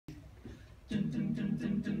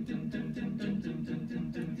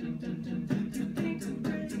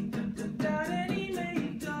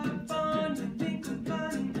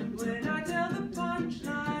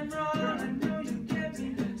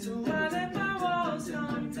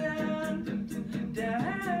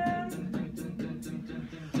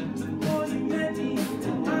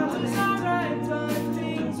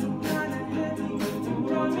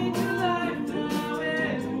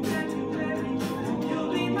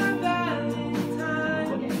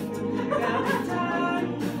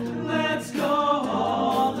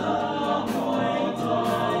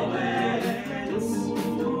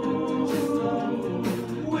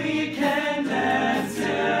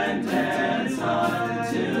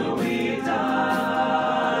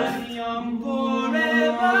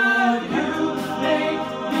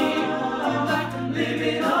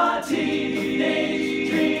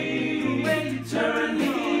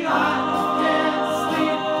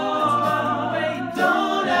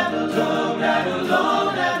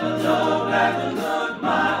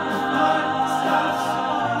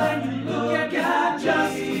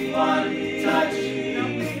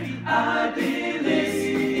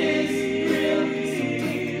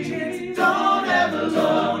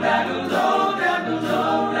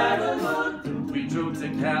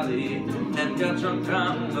Drunk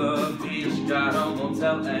on the beach, got a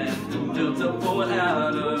motel and built a fort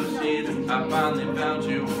out of sheets. I finally found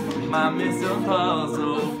you, my missing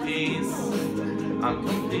puzzle piece. I'm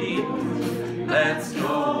complete. Let's go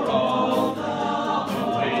all the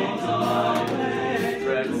way to my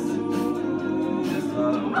regrets. This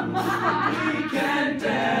love. We can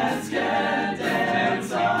dance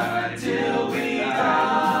until we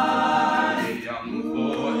die. Young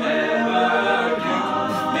forever.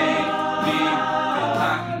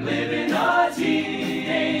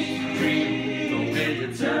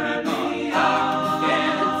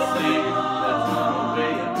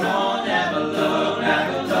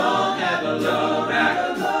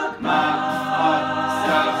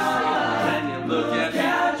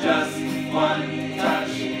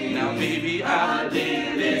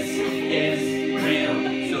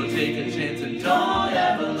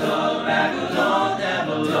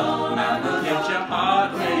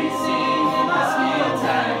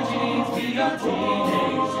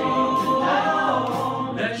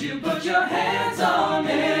 Let you put your hands on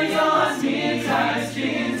me, your skin tight,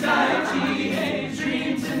 teenage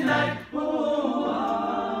dream tonight.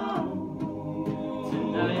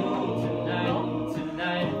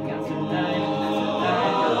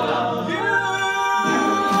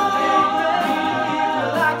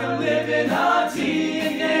 Like I'm living a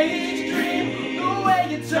teenage dream. The way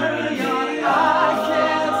you turn your eye,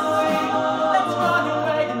 can't see. Let's run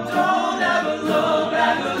away and don't ever look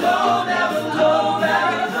back alone, never look back.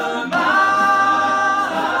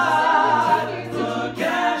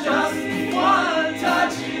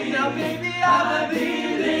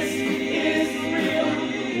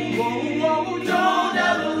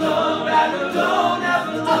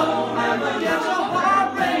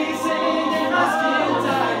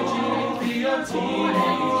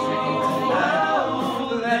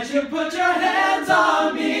 Put your hands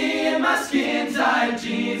on me in my skin-tight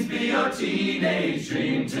jeans, be your teenage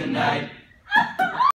dream tonight.